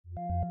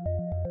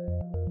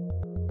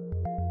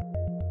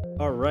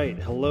All right.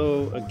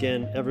 Hello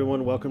again,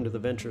 everyone. Welcome to the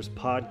Ventures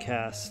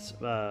podcast.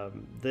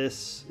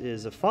 This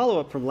is a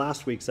follow-up from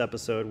last week's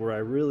episode where I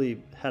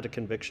really had a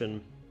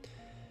conviction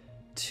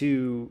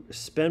to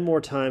spend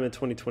more time in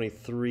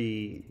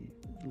 2023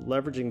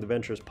 leveraging the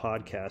Ventures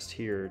podcast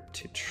here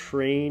to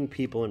train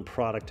people in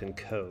product and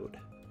code.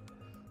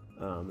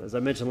 As I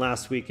mentioned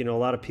last week, a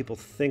lot of people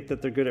think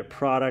that they're good at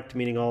product,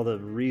 meaning all the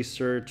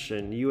research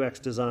and UX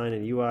design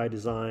and UI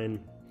design.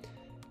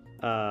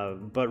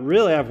 But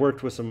really, I've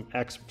worked with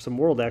some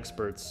world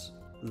experts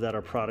that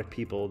are product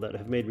people that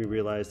have made me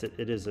realize that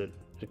it is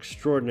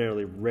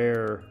extraordinarily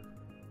rare.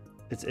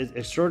 It's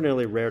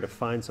extraordinarily rare to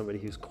find somebody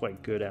who's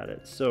quite good at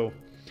it. So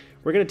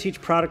we're going to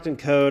teach product and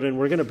code, and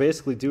we're going to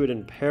basically do it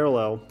in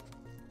parallel,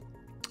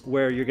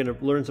 where you're going to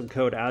learn some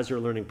code as you're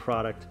learning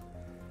product.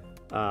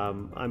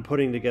 I'm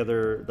putting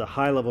together the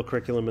high-level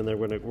curriculum, and then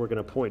we're going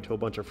to point to a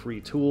bunch of free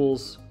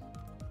tools.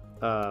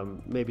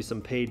 Maybe some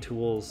paid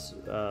tools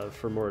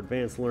for more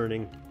advanced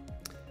learning.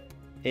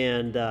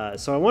 And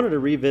so I wanted to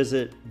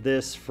revisit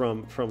this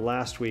from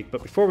last week.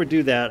 But before we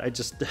do that, I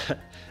just I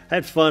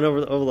had fun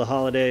over the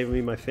holiday. Me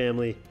and my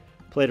family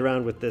played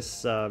around with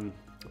this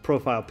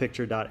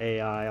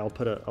profilepicture.ai. I'll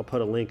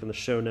put a link in the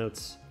show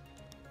notes.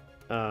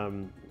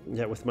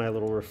 With my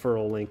little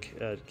referral link.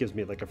 It gives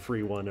me like a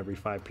free one every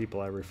 5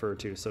 people I refer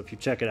to. So if you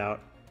check it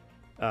out,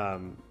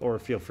 or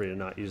feel free to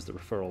not use the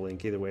referral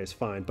link. Either way is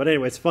fine. But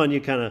anyway, it's fun.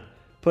 You kind of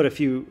put a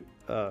few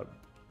of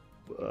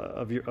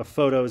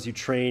photos. You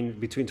train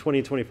between 20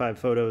 and 25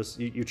 photos.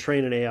 You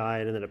train an AI,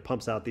 and then it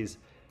pumps out these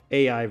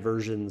AI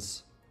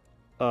versions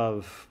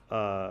of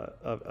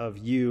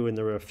you. And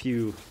there were a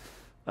few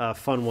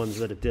fun ones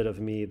that it did of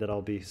me that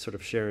I'll be sort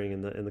of sharing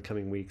in the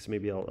coming weeks.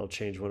 Maybe I'll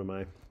change one of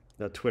my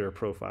Twitter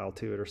profile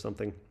to it or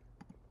something.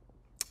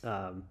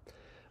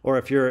 Or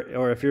if you're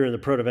in the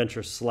Prota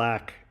Ventures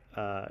Slack.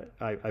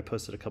 I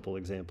posted a couple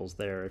examples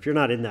there. If you're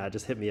not in that,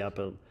 just hit me up.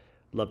 I'd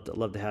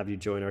love to have you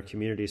join our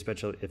community,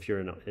 especially if you're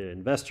an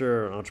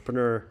investor or an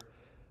entrepreneur.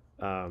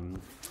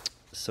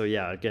 So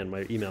yeah, again,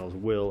 my email is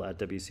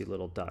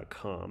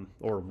will@wclittle.com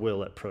or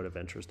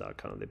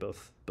will@protaventures.com. They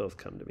both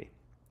come to me.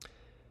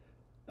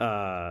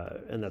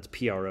 And that's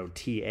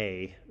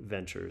Prota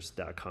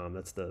Ventures.com.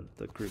 That's the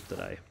group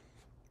that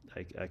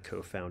I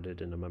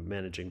co-founded, and I'm a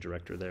managing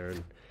director there.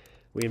 And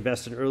we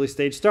invest in early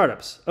stage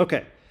startups.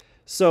 Okay.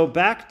 So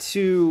back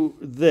to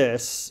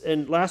this,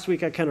 and last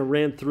week I kind of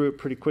ran through it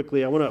pretty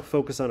quickly. I want to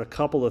focus on a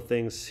couple of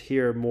things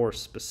here more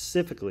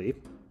specifically.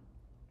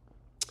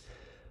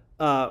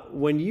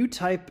 When you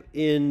type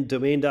in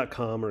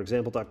domain.com or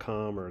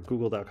example.com or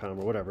google.com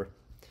or whatever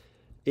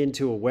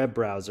into a web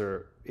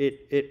browser,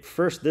 it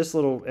first, this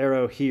little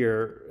arrow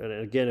here, and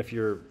again, if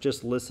you're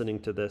just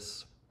listening to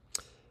this,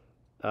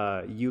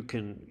 you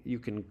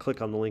can click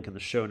on the link in the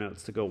show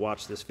notes to go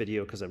watch this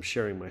video because I'm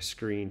sharing my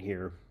screen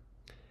here.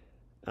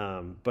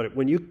 But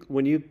when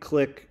you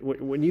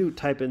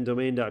type in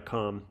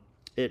domain.com,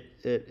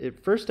 it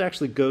first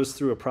actually goes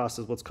through a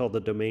process, what's called the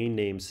domain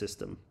name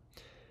system.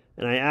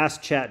 And I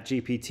asked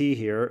ChatGPT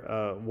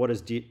here, what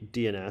is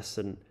DNS?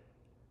 And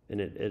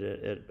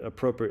it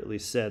appropriately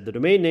said, the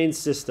domain name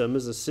system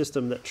is a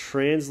system that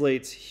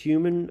translates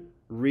human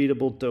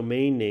readable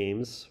domain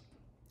names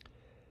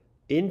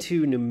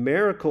into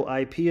numerical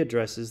IP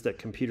addresses that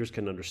computers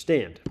can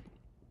understand.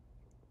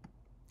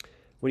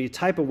 When you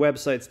type a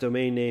website's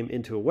domain name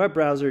into a web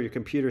browser, your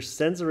computer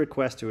sends a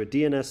request to a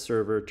DNS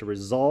server to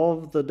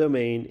resolve the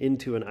domain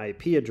into an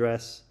IP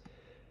address.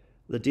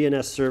 The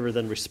DNS server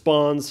then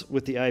responds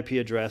with the IP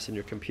address, and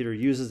your computer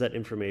uses that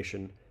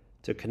information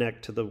to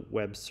connect to the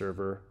web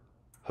server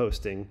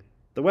hosting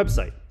the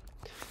website.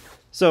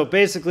 So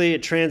basically,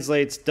 it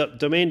translates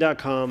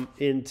domain.com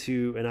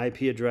into an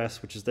IP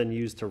address, which is then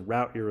used to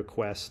route your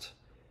request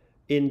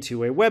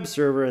into a web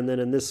server. And then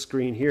in this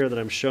screen here that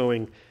I'm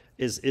showing,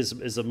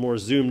 is a more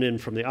zoomed in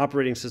from the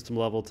operating system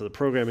level to the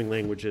programming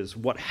languages,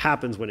 what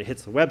happens when it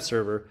hits the web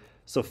server.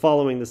 So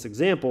following this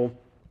example,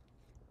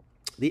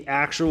 the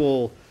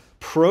actual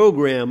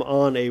program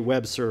on a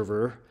web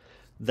server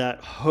that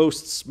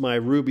hosts my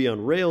Ruby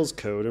on Rails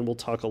code, and we'll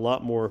talk a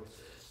lot more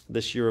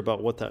this year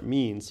about what that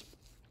means,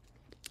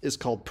 is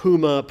called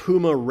Puma.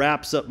 Puma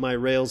wraps up my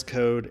Rails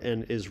code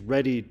and is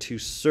ready to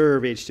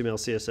serve HTML,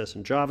 CSS,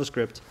 and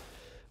JavaScript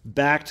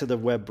back to the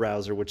web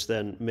browser, which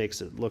then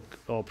makes it look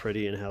all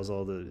pretty and has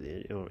all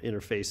the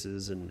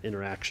interfaces and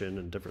interaction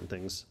and different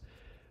things.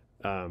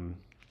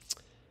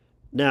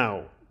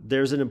 Now,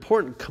 there's an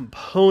important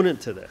component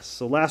to this.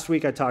 So last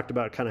week I talked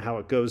about kind of how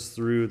it goes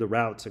through the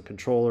routes and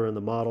controller, and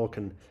the model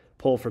can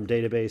pull from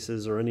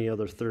databases or any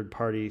other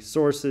third-party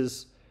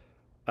sources.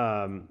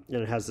 And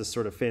it has this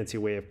sort of fancy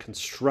way of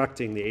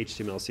constructing the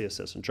HTML,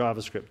 CSS, and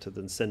JavaScript to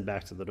then send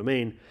back to the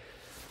domain.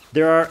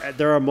 There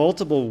are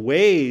multiple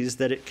ways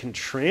that it can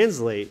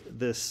translate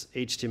this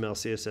HTML,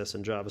 CSS,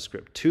 and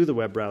JavaScript to the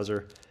web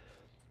browser.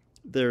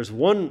 There's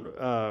one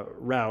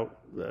route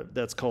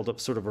that's called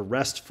sort of a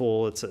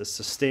RESTful. It's a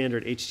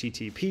standard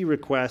HTTP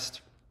request.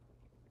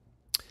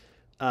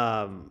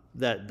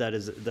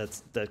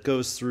 that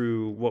goes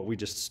through what we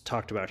just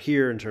talked about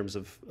here in terms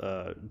of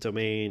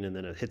domain, and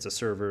then it hits a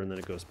server and then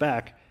it goes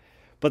back.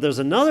 But there's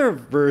another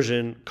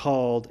version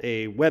called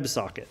a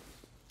WebSocket.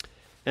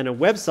 And a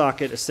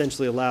WebSocket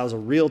essentially allows a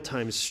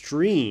real-time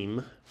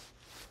stream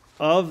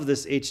of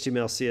this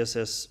HTML,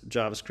 CSS,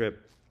 JavaScript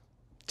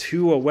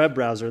to a web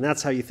browser. And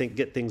that's how you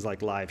get things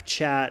like live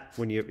chat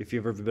if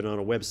you've ever been on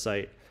a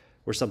website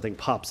where something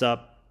pops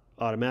up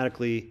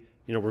automatically.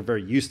 We're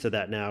very used to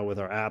that now with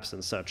our apps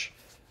and such.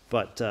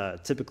 But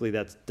typically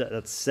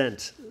that's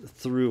sent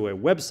through a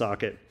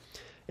WebSocket.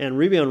 And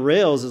Ruby on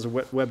Rails is a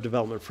web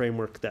development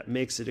framework that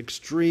makes it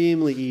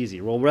extremely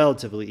easy,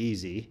 relatively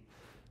easy,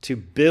 to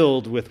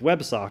build with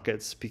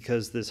WebSockets,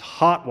 because this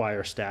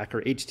hotwire stack,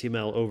 or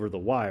HTML over the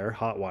wire,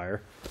 hotwire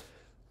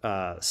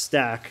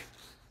stack,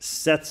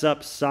 sets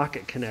up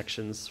socket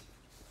connections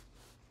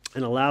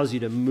and allows you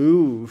to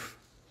move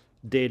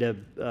data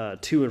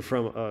to and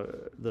from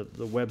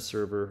the web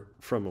server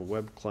from a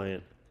web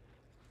client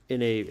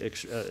in a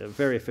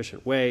very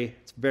efficient way.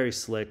 It's very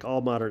slick. All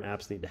modern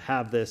apps need to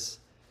have this.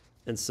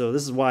 And so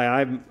this is why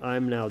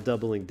I'm now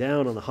doubling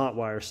down on the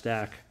hotwire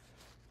stack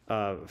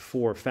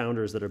for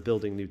founders that are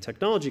building new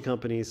technology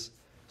companies,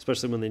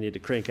 especially when they need to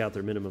crank out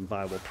their minimum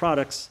viable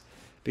products.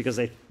 Because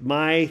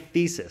my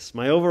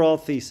overall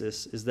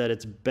thesis is that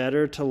it's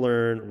better to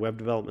learn web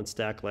development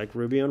stack like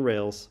Ruby on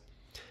Rails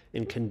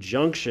in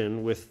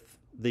conjunction with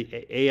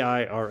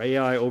our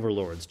AI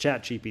overlords.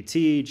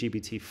 ChatGPT,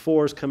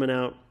 GPT-4 is coming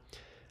out.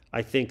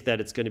 I think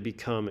that it's going to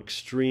become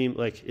extreme.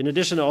 Like, in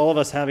addition to all of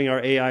us having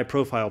our AI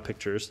profile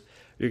pictures,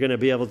 you're going to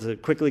be able to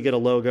quickly get a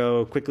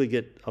logo, quickly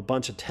get a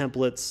bunch of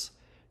templates,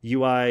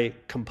 UI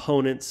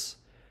components,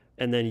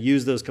 and then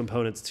use those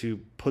components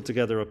to put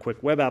together a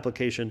quick web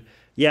application.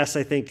 Yes,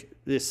 I think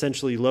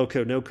essentially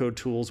low-code, no-code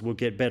tools will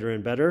get better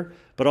and better,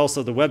 but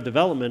also the web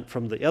development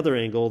from the other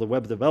angle, the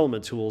web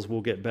development tools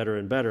will get better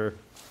and better.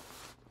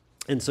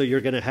 And so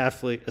you're going to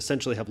have to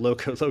essentially have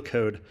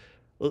low-code,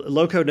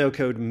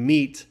 no-code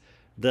meet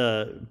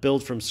the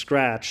build from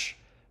scratch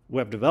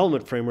web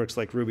development frameworks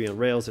like Ruby on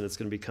Rails, and it's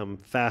going to become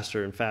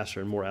faster and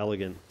faster and more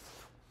elegant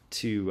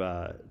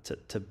to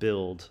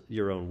build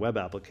your own web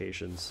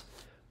applications.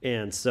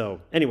 And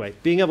so anyway,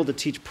 being able to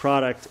teach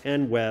product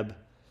and web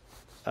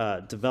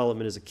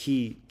development is a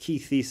key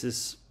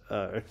thesis,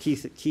 a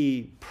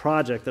key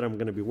project that I'm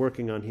going to be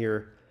working on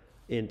here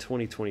in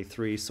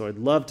 2023. So I'd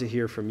love to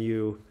hear from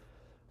you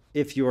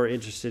if you are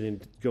interested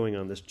in going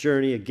on this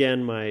journey.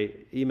 Again, my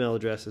email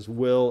address is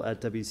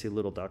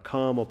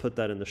will@wclittle.com. I'll put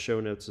that in the show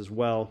notes as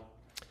well.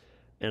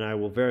 And I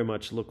will very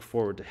much look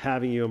forward to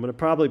having you. I'm going to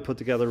probably put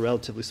together a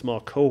relatively small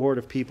cohort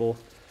of people,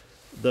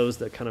 those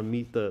that kind of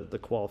meet the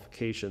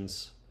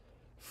qualifications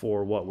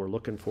for what we're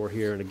looking for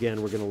here. And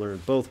again, we're going to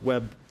learn both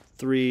Web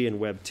 3 and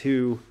Web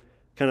 2.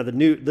 Kind of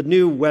the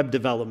new web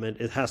development,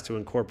 it has to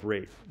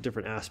incorporate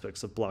different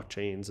aspects of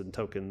blockchains and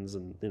tokens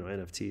and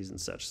NFTs and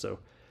such. So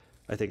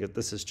I think that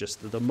this is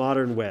just the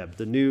modern web.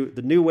 The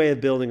new way of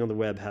building on the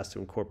web has to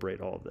incorporate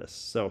all of this.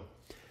 So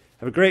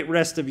have a great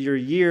rest of your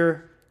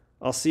year.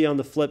 I'll see you on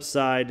the flip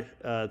side.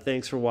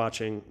 Thanks for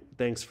watching.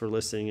 Thanks for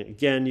listening.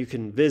 Again, you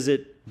can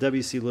visit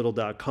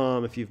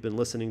wclittle.com if you've been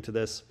listening to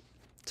this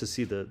to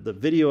see the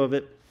video of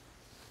it.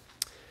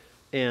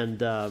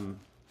 And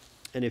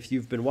if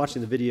you've been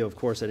watching the video, of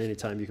course, at any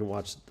time you can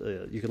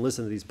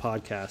listen to these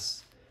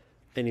podcasts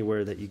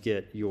anywhere that you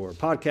get your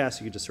podcasts.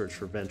 You can just search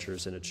for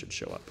Ventures and it should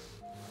show up.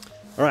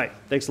 All right.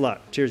 Thanks a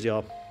lot. Cheers,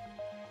 y'all.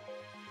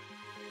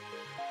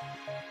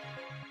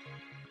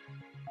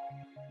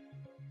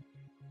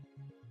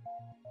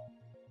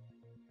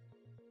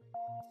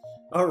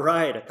 All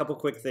right, a couple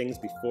quick things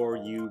before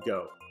you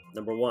go.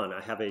 Number one,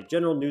 I have a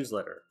general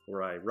newsletter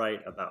where I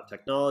write about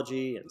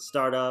technology and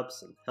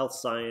startups and health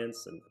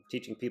science and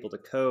teaching people to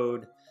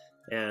code.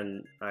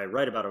 And I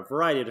write about a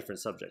variety of different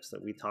subjects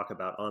that we talk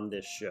about on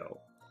this show.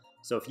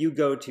 So if you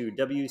go to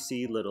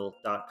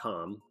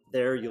wclittle.com,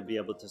 there you'll be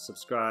able to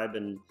subscribe,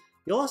 and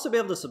you'll also be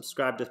able to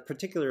subscribe to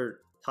particular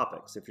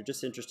topics. If you're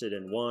just interested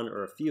in one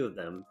or a few of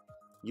them,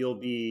 you'll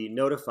be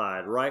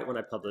notified right when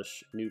I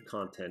publish new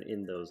content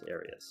in those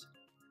areas.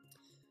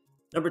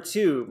 Number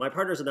two, my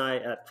partners and I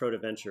at Prota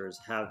Ventures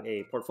have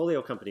a portfolio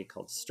company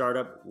called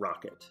Startup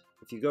Rocket.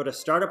 If you go to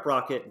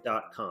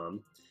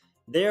startuprocket.com,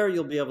 there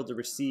you'll be able to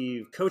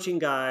receive coaching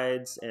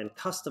guides and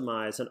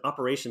customize an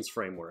operations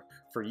framework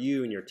for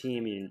you and your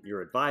team and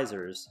your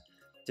advisors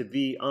to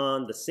be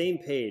on the same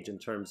page in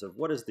terms of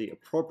what is the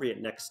appropriate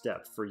next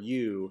step for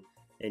you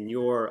and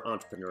your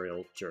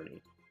entrepreneurial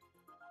journey.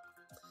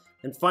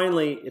 And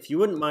finally, if you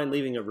wouldn't mind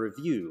leaving a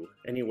review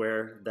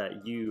anywhere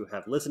that you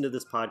have listened to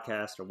this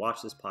podcast or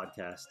watched this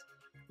podcast,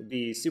 it'd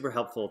be super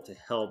helpful to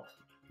help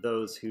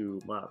those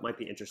who might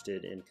be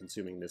interested in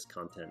consuming this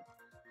content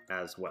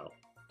as well.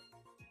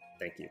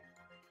 Thank you.